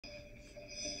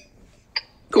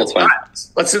Cool. That's fine. All right,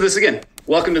 let's do this again.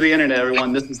 Welcome to the internet,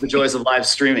 everyone. This is the joys of live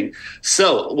streaming.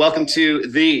 So, welcome to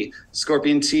the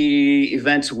Scorpion T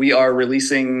event. We are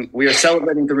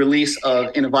celebrating the release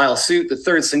of In a Vile Suit, the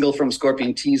third single from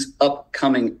Scorpion T's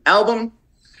upcoming album.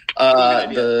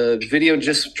 The video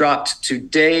just dropped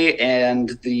today, and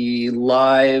the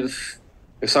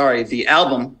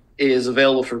album is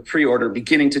available for pre-order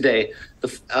beginning today.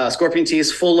 The Scorpion T's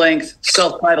full-length,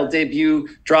 self-titled debut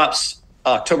drops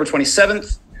October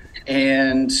 27th.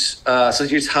 And so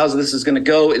here's how this is going to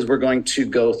go: is we're going to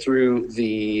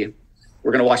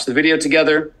watch the video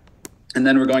together, and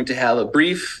then we're going to have a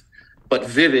brief but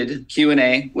vivid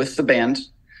Q&A with the band.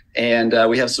 And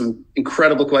we have some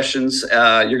incredible questions.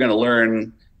 You're going to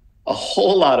learn a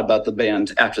whole lot about the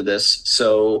band after this.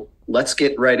 So let's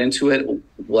get right into it.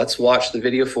 Let's watch the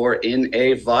video for In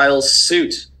a Vile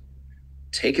Suit.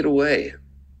 Take it away.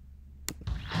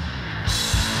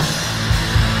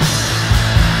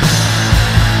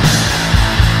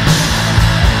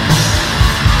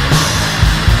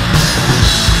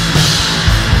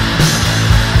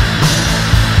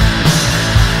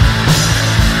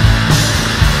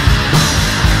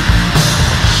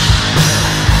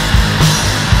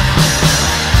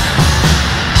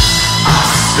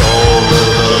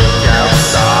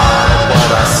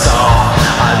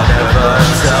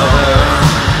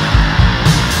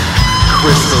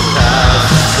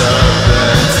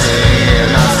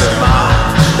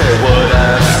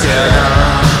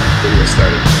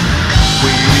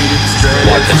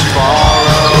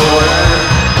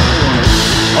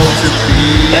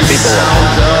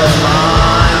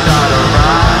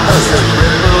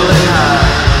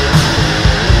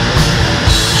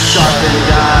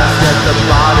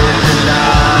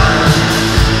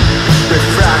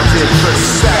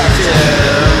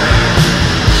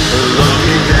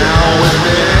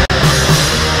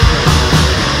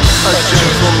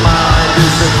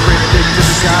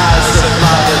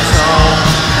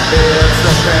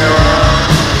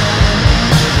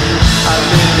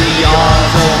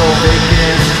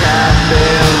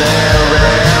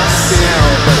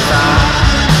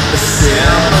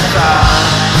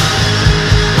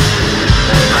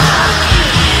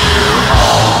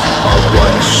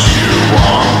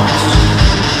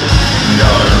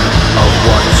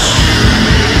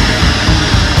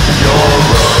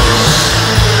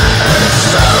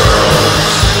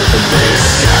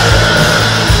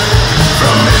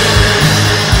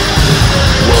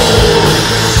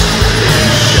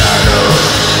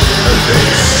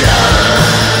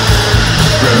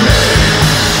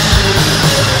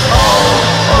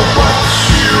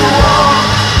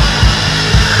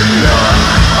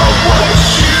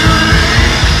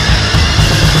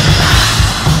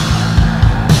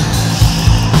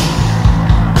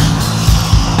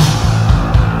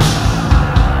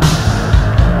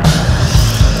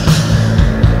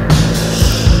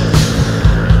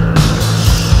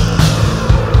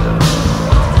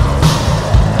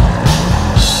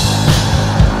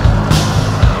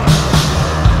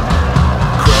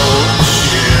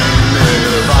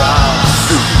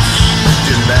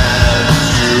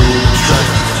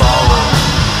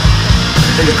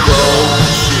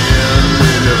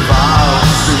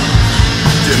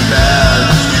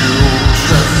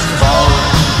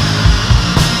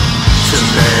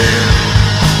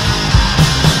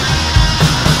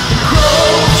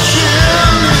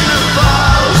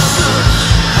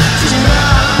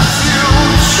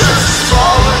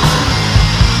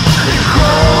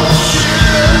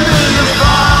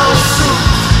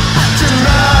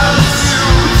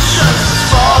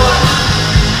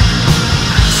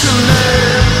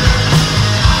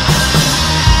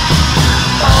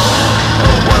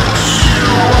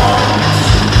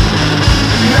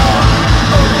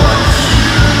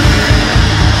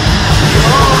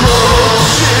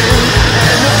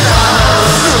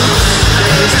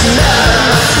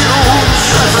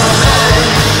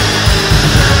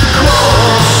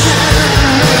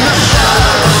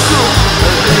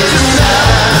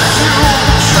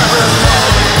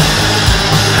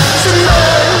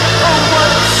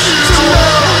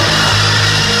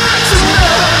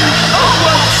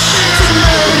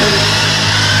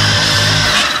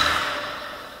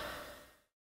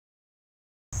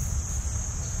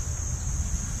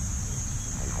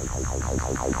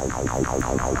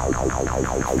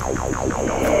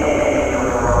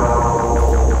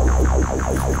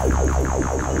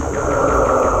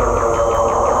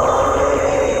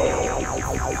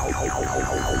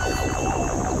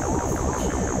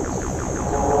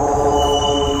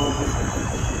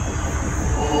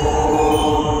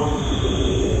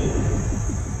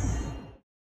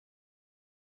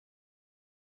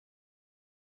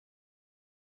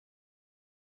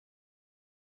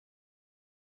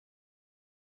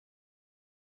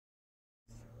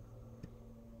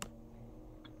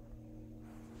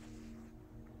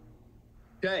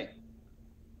 Okay.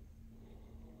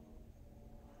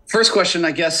 First question,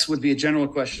 I guess, would be a general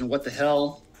question. What the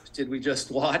hell did we just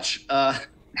watch?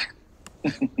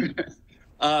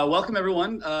 Welcome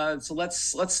everyone. So let's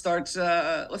start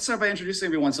by introducing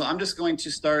everyone. So I'm just going to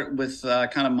start with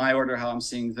kind of my order, how I'm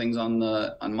seeing things on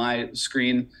my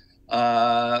screen.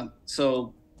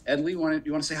 So Edley, you want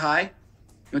to say hi? You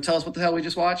want to tell us what the hell we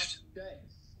just watched?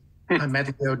 I'm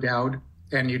Edley O'Dowd,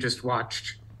 and you just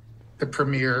watched the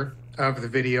premiere of the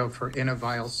video for In a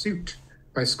Vile Suit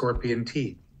by Scorpion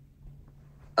T.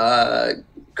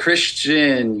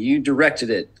 Christian, you directed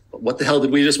it. What the hell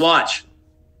did we just watch?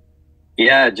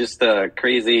 Yeah, just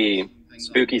crazy,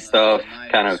 spooky stuff,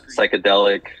 kind of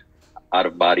psychedelic,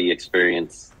 out-of-body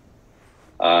experience.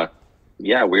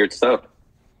 Yeah, weird stuff.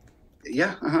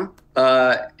 Yeah,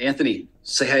 Anthony,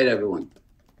 say hi to everyone.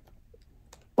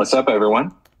 What's up,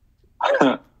 everyone?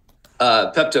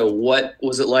 Pepto, what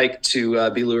was it like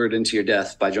to be lured into your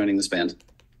death by joining this band?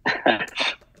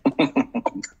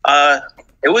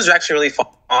 It was actually really fun.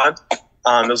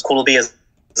 It was cool to be a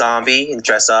zombie and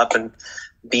dress up and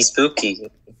be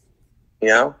spooky. You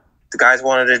know, the guys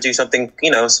wanted to do something,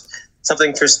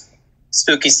 something for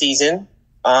spooky season,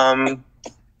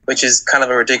 which is kind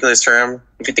of a ridiculous term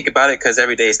if you think about it, because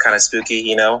every day is kind of spooky,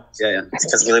 Yeah.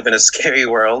 because we live in a scary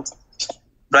world.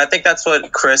 But I think that's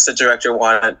what Chris, the director,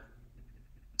 wanted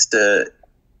to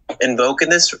invoke in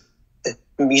this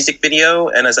music video,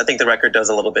 and as I think the record does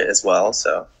a little bit as well.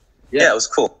 So yeah, it was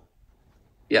cool.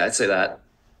 Yeah, I'd say that.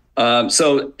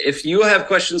 So if you have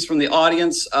questions from the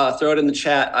audience, throw it in the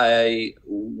chat. I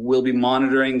will be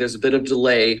monitoring. There's a bit of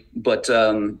delay, but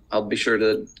I'll be sure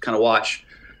to kind of watch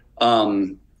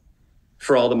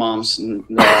for all the moms and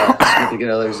significant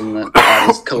others and the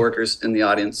audience, coworkers in the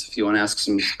audience, if you want to ask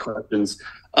some questions.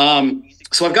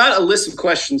 So I've got a list of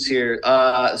questions here.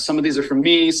 Some of these are from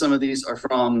me. Some of these are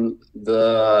from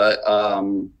the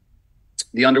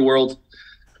underworld.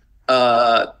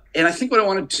 And I think what I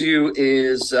want to do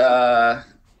is, I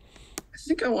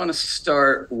think I want to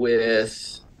start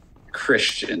with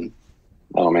Christian.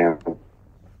 Oh, man.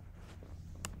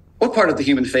 What part of the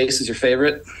human face is your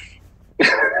favorite?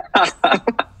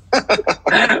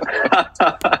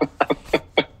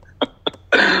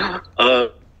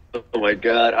 Oh my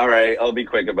God. All right. I'll be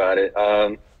quick about it.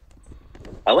 I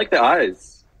like the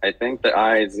eyes. I think the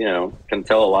eyes, can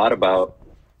tell a lot about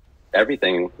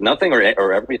everything, nothing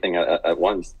or everything at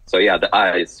once. So yeah, the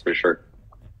eyes for sure.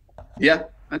 Yeah,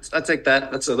 I'd take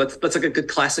that. That's like a good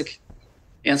classic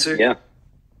answer. Yeah.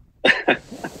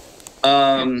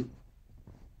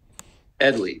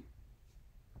 Edley,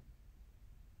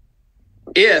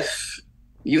 if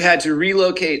you had to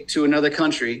relocate to another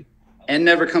country and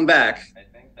never come back,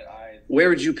 where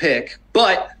would you pick?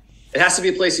 But it has to be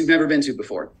a place you've never been to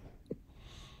before,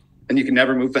 and you can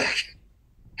never move back.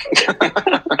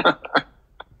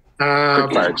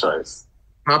 Quick choice.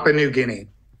 Papua New Guinea.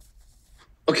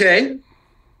 Okay.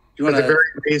 For the very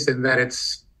reason that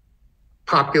it's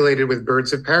populated with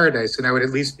birds of paradise, and I would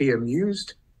at least be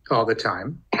amused all the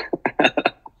time.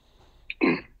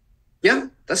 Yeah,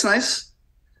 that's nice.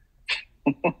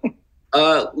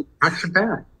 Not too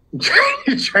bad.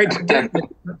 You tried to do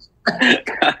it.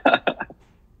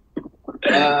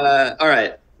 All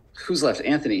right. Who's left?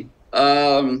 Anthony.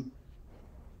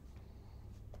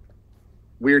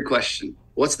 Weird question.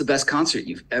 What's the best concert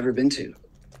you've ever been to?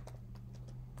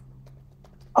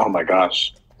 Oh my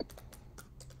gosh.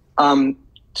 To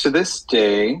this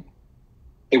day,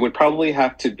 it would probably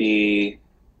have to be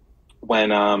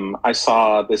when I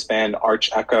saw this band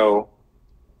Arch Echo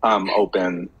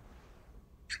open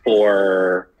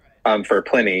for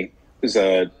Pliny, who's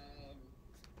a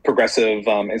progressive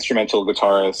instrumental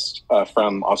guitarist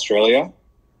from Australia.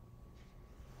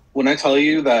 When I tell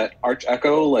you that Arch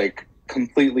Echo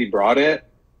completely brought it,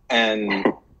 and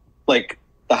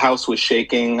the house was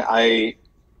shaking,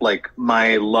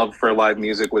 my love for live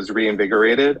music was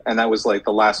reinvigorated, and that was the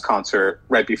last concert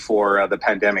right before the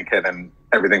pandemic hit and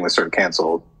everything was sort of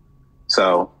canceled.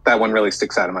 So that one really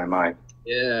sticks out in my mind.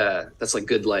 Yeah, that's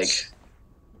good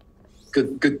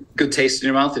good taste in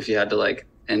your mouth if you had to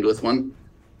end with one.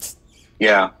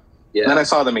 Yeah. Yeah. And then I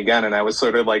saw them again and I was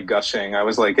sort of gushing. I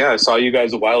was yeah, I saw you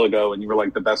guys a while ago and you were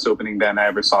the best opening band I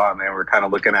ever saw, and they were kind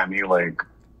of looking at me like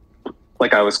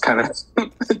I was kind of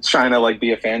trying to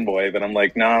be a fanboy, but I'm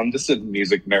no, I'm just a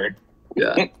music nerd.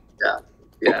 Yeah.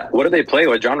 Yeah. What do they play?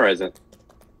 What genre is it?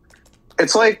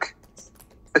 It's sort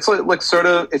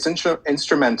of, it's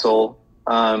instrumental.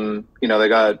 They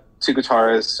got two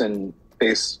guitarists and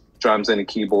bass, drums, and a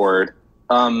keyboard.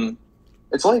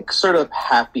 It's sort of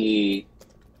happy,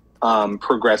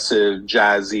 progressive,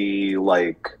 jazzy,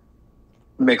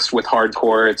 mixed with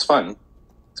hardcore. It's fun.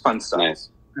 It's fun stuff. Nice.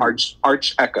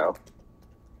 Arch Echo.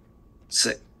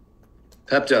 Sick.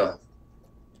 Pepto.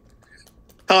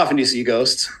 How often do you see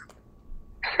ghosts?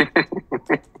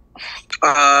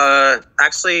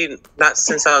 Actually, not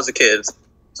since I was a kid.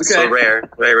 Okay. So rare,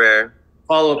 very rare.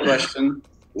 Follow-up question.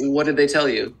 What did they tell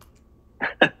you?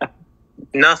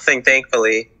 Nothing,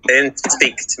 thankfully. They didn't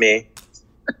speak to me.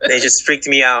 They just freaked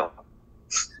me out.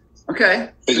 Okay.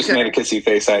 They just made a kissy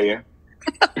face at you.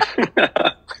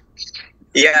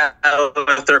 Yeah,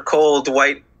 with their cold,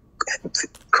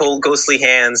 ghostly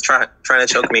hands trying to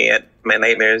choke me at my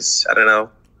nightmares. I don't know.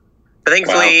 But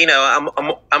thankfully, I'm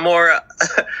more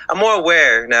I'm more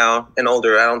aware now and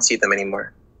older. I don't see them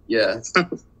anymore. Yeah.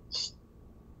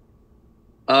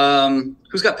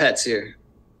 Who's got pets here?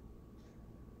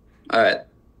 All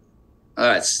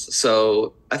right.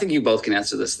 So I think you both can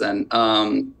answer this then.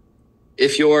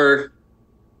 If your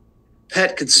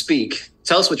pet could speak,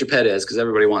 tell us what your pet is, because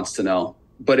everybody wants to know.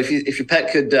 But if your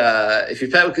pet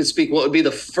could speak, what would be the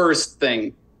first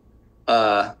thing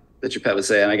that your pet would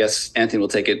say? And I guess Anthony will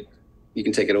take it. You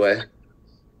can take it away.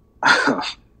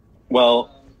 Well,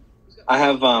 I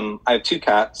have 2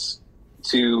 cats,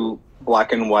 2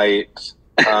 black and white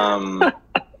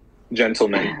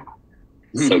gentlemen.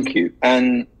 So cute.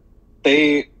 And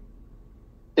they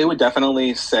would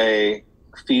definitely say,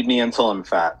 "Feed me until I'm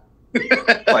fat."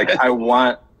 Like I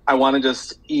want to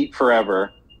just eat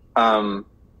forever.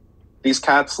 These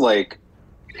cats, like,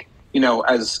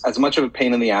 as much of a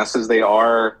pain in the ass as they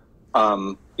are,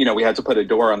 we had to put a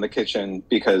door on the kitchen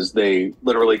because they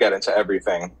literally get into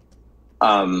everything.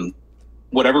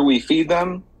 Whatever we feed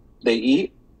them, they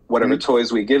eat. Whatever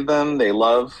toys we give them, they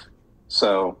love.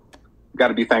 So, got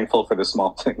to be thankful for the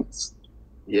small things.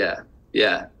 Yeah.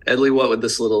 Edley, what would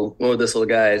this little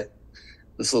guy,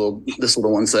 this little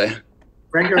one say?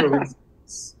 Regularly,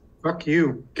 fuck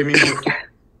you. Give me more.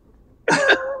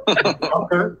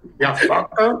 Fucker. Yeah,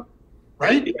 fucker.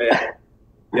 Right?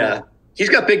 Yeah. He's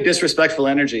got big disrespectful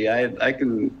energy. I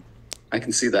can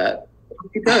see that.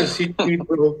 He does. He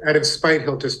will, out of spite,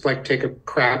 he'll just like take a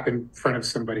crap in front of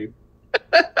somebody.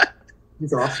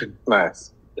 He's awesome.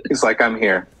 Nice. He's like, "I'm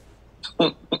here."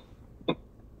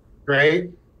 Right?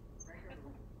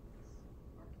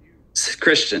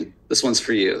 Christian, this one's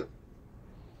for you.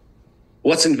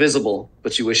 What's invisible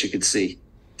but you wish you could see?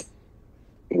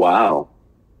 Wow.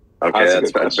 Okay,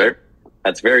 That's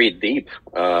that's very deep.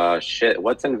 Shit.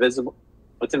 What's invisible?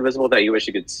 What's invisible that you wish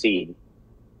you could see?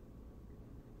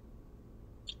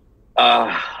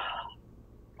 Fuck.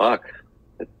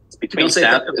 It's between Don't say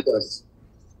sound.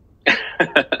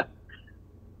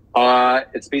 that.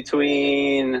 It's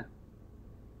between.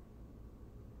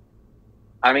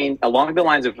 I mean, along the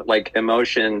lines of like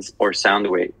emotions or sound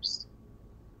waves.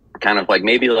 Kind of like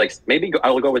maybe I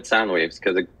will go with sound waves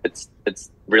because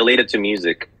it's related to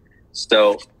music.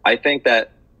 So I think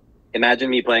that imagine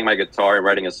me playing my guitar and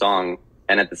writing a song,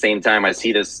 and at the same time I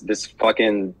see this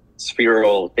fucking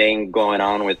spheral thing going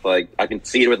on with, like, I can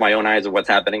see it with my own eyes of what's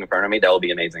happening in front of me. That will be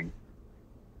amazing.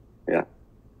 Yeah.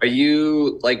 Are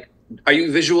you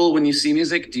visual when you see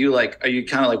music? Are you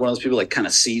kind of like one of those people like kind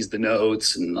of sees the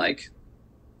notes and like?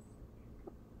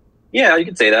 Yeah, you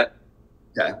could say that.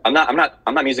 Yeah. I'm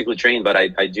not musically trained, but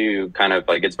I do kind of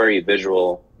like, it's very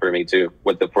visual for me too,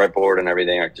 with the fretboard and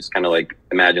everything. I just kind of like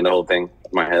imagine the whole thing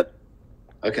in my head.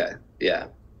 Okay. Yeah.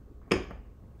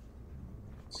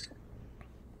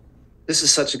 This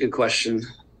is such a good question.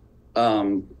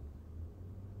 You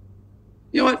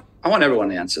know what? I want everyone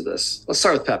to answer this. Let's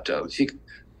start with Pepto. If you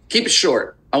keep it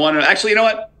short. I want to actually, you know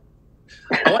what?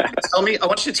 I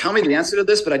want you to tell me the answer to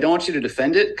this, but I don't want you to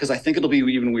defend it because I think it'll be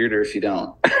even weirder if you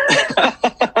don't.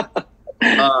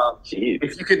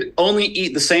 If you could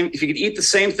eat the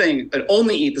same thing, and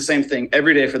only eat the same thing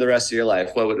every day for the rest of your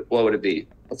life, what would it be?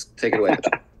 Let's take it away.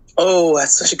 Oh,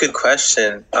 that's such a good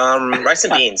question. Rice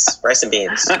and beans. Rice and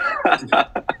beans.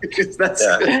 That's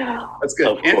good.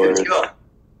 Of course.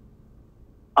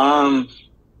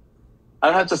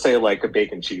 I'd have to say like a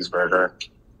bacon cheeseburger.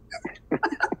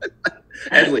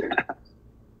 Edley.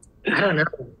 I don't know.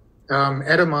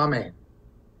 Edamame.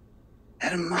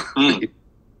 Edamame.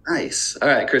 Nice. All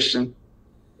right, Christian.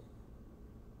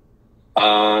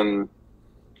 Man,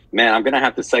 I'm gonna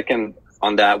have to second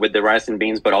on that with the rice and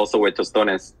beans, but also with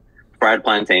tostones, fried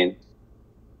plantain.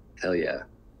 Hell yeah.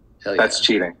 That's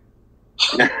cheating.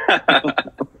 All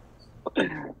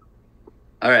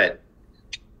right.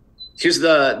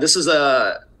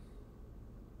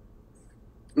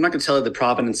 I'm not going to tell you the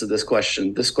provenance of this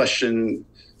question. This question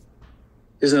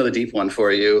is another deep one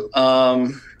for you.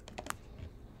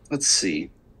 Let's see.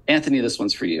 Anthony, this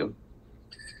one's for you.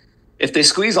 If they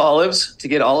squeeze olives to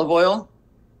get olive oil,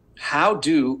 how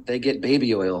do they get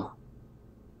baby oil?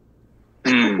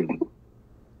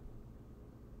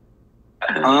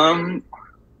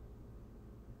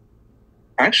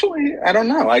 Actually, I don't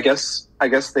know. I guess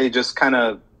they just kind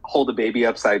of hold a baby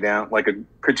upside down, like a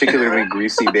particularly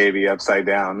greasy baby upside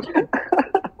down.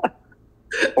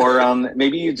 Or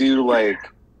maybe you do like,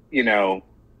 you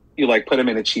like put them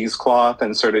in a cheesecloth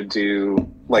and sort of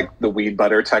do like the weed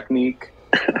butter technique.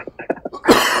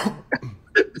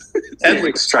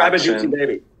 Edwin, describe a juicy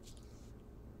baby.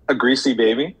 A greasy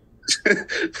baby?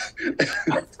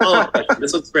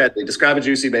 This one's Bradley. Describe a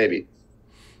juicy baby.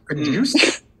 A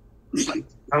juicy?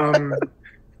 Oh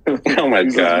my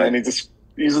God. And he just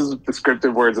uses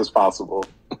descriptive words as possible.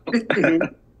 I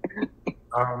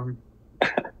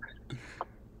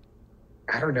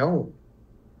don't know.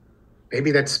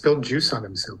 Maybe that spilled juice on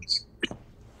themselves.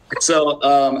 So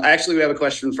actually, we have a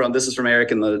question this is from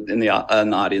Eric in the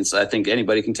audience. I think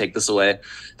anybody can take this away.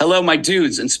 Hello, my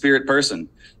dudes and spirit person.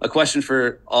 A question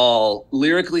for all.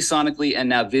 Lyrically, sonically, and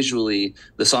now visually,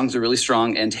 the songs are really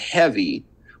strong and heavy.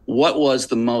 What was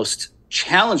the most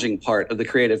challenging part of the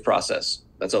creative process?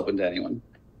 That's open to anyone.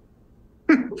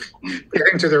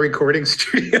 Getting to the recording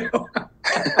studio.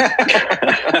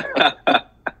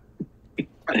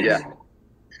 Yeah.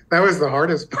 That was the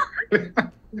hardest part.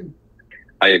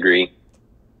 I agree.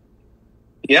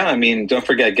 Yeah, I mean, don't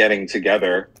forget getting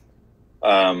together.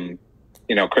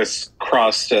 Chris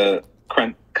crossed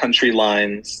country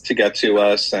lines to get to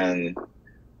us, and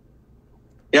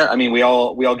yeah, I mean, we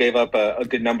all gave up a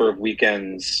good number of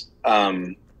weekends.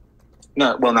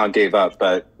 Not gave up,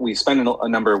 but we spent a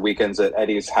number of weekends at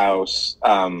Eddie's house,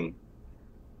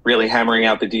 really hammering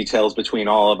out the details between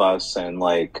all of us, and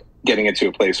like getting it to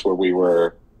a place where we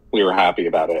were happy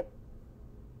about it.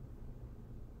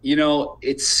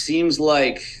 It seems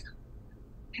like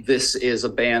this is a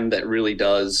band that really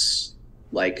does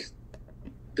like,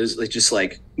 there's just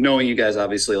like knowing you guys,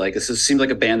 obviously, like this seems like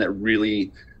a band that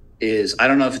really is, I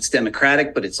don't know if it's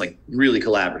democratic, but it's like really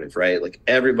collaborative, right? Like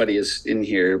everybody is in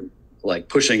here like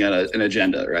pushing an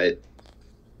agenda, right?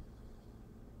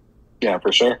 Yeah,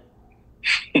 for sure.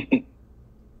 And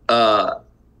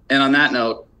on that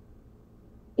note,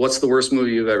 what's the worst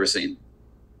movie you've ever seen?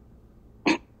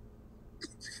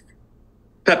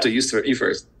 Pepto, you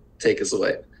first. Take us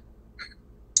away.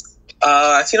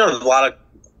 I've seen a lot of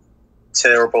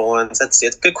terrible ones. It's a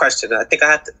good question. I think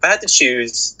if I had to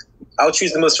choose, I would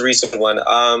choose the most recent one.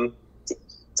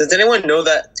 Does anyone know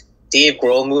that Dave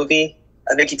Grohl movie?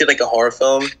 I think he did like a horror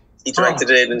film. He directed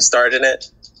it and starred in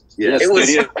it. Yeah, it was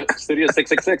Studio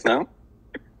 666, no?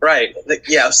 Right.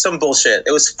 Yeah, some bullshit.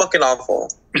 It was fucking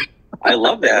awful. I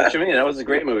loved it. What you mean? That was a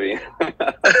great movie.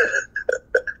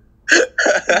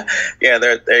 Yeah,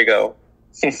 there you go.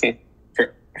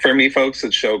 For me, folks,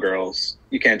 it's Showgirls.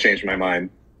 You can't change my mind.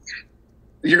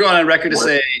 You're going on record to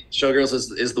say Showgirls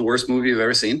is the worst movie you've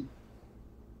ever seen?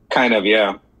 Kind of,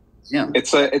 yeah. Yeah.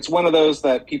 It's one of those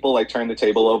that people like turn the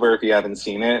table over if you haven't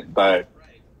seen it, but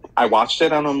I watched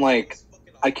it and I'm like,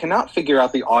 I cannot figure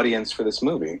out the audience for this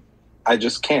movie. I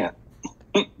just can't.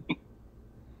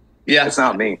 Yeah. It's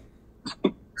not me.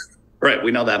 Right,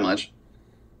 we know that much.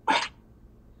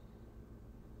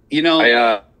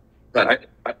 I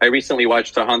recently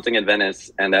watched A Haunting in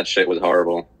Venice, and that shit was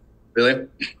horrible. Really?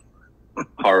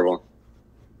 Horrible.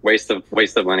 Waste of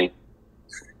money.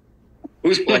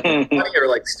 Who's like money or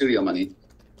like studio money?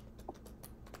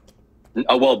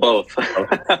 Oh, well, both.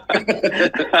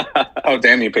 Oh,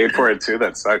 damn, you paid for it too?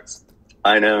 That sucks.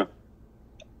 I know.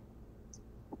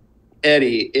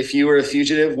 Eddie, if you were a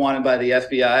fugitive wanted by the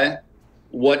FBI,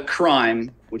 what crime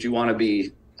would you want to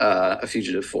be a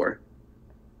fugitive for?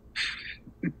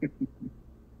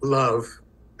 Love.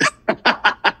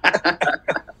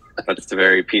 That's a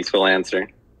very peaceful answer.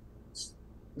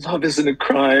 Love isn't a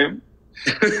crime.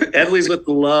 Edley's with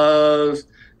the love.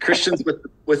 Christian's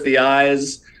with the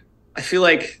eyes. I feel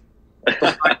like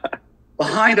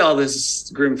behind all this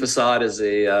grim facade is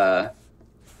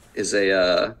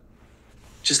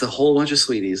just a whole bunch of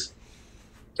sweeties.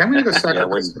 I'm going to go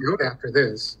sacrifice the goat after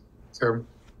this. So,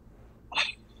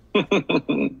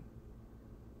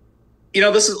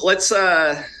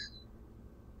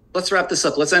 let's wrap this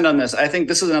up. Let's end on this. I think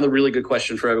this is another really good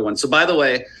question for everyone. So, by the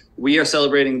way, we are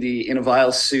celebrating the In a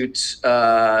Vile Suit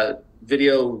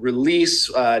video release,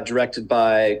 directed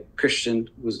by Christian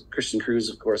Cruz,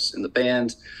 of course, in the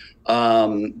band.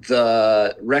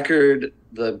 The record,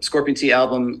 the Scorpion Tea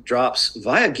album, drops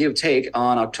via Give Take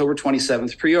on October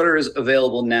 27th. Pre-order is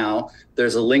available now.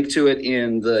 There's a link to it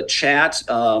in the chat.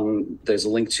 There's a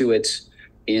link to it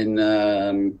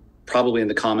in probably in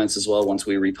the comments as well once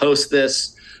we repost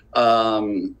this.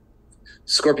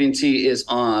 Scorpion Tea is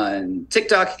on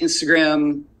TikTok,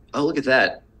 Instagram. Oh, look at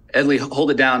that. Edley,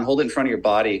 hold it down. Hold it in front of your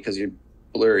body because you're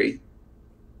blurry.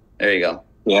 There you go.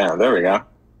 Yeah, there we go.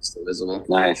 Still visible.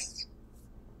 Nice.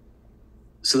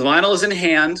 So the vinyl is in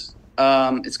hand.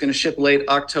 It's going to ship late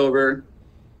October.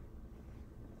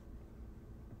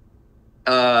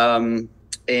 And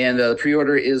the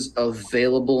pre-order is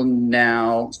available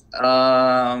now.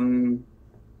 I don't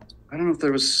know if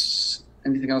there was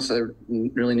anything else I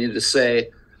really needed to say.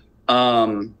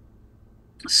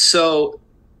 So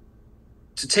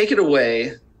to take it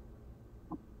away,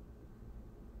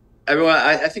 everyone,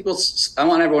 I think I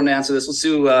want everyone to answer this. Let's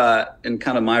do in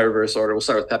kind of my reverse order. We'll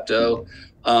start with Pepto.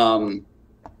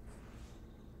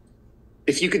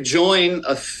 If you could join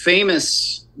a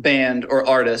famous band or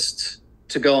artist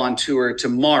to go on tour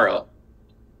tomorrow,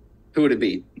 who would it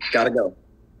be? Gotta go.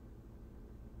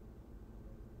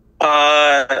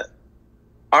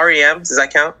 REM, does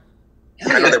that count?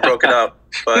 I know they're broken up,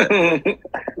 but They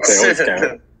always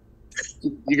count.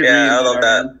 yeah, I love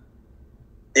that.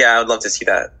 Yeah, I would love to see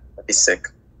that. That'd be sick.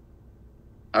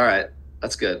 All right,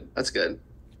 that's good. That's good.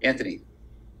 Anthony.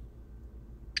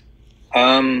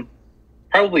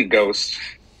 Probably Ghost.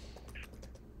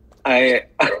 I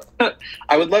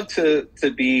would love to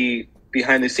be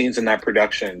behind the scenes in that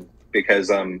production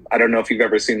because I don't know if you've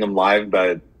ever seen them live,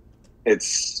 but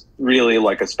it's really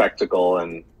like a spectacle,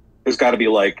 and there's got to be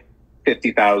like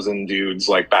 50,000 dudes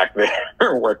like back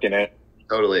there working it.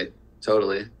 Totally.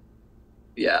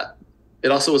 Yeah.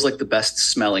 It also was like the best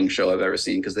smelling show I've ever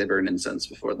seen because they burned incense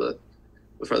before they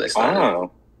started.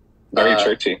 Oh, very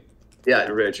churchy. Yeah,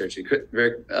 very churchy.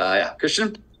 Very, yeah.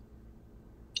 Christian?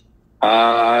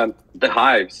 The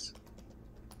Hives.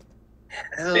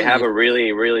 Hell They have yeah. a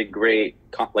really, really great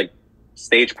like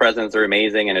stage presence. They're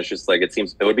amazing, and it's just like it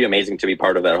would be amazing to be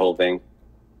part of that whole thing.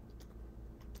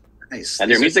 Nice. And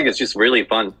their music is just really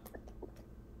fun.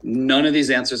 None of these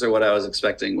answers are what I was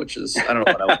expecting, which is I don't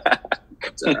know what I was.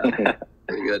 But,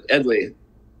 pretty good. Edley.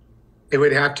 It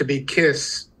would have to be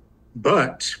Kiss,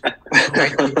 but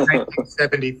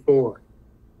 1974.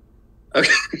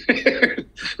 Okay.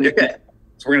 Okay.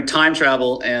 So we're gonna time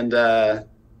travel and go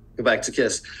back to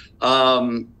Kiss.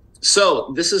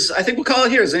 So this is, I think we'll call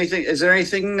it here. Is there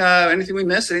anything we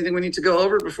missed? Anything we need to go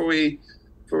over before we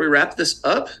wrap this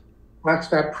up?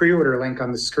 Watch that pre-order link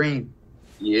on the screen.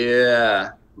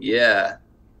 Yeah.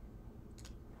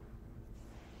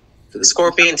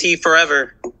 Scorpion Tea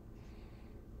forever.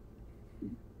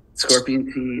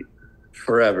 Scorpion Tea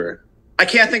forever. I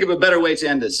can't think of a better way to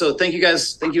end it. So thank you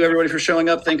guys. Thank you everybody for showing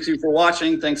up. Thank you for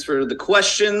watching. Thanks for the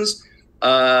questions.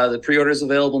 The pre-order is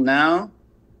available now.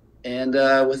 And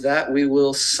with that, we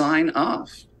will sign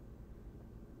off.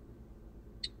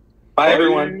 Bye,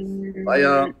 everyone. Bye,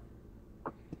 y'all.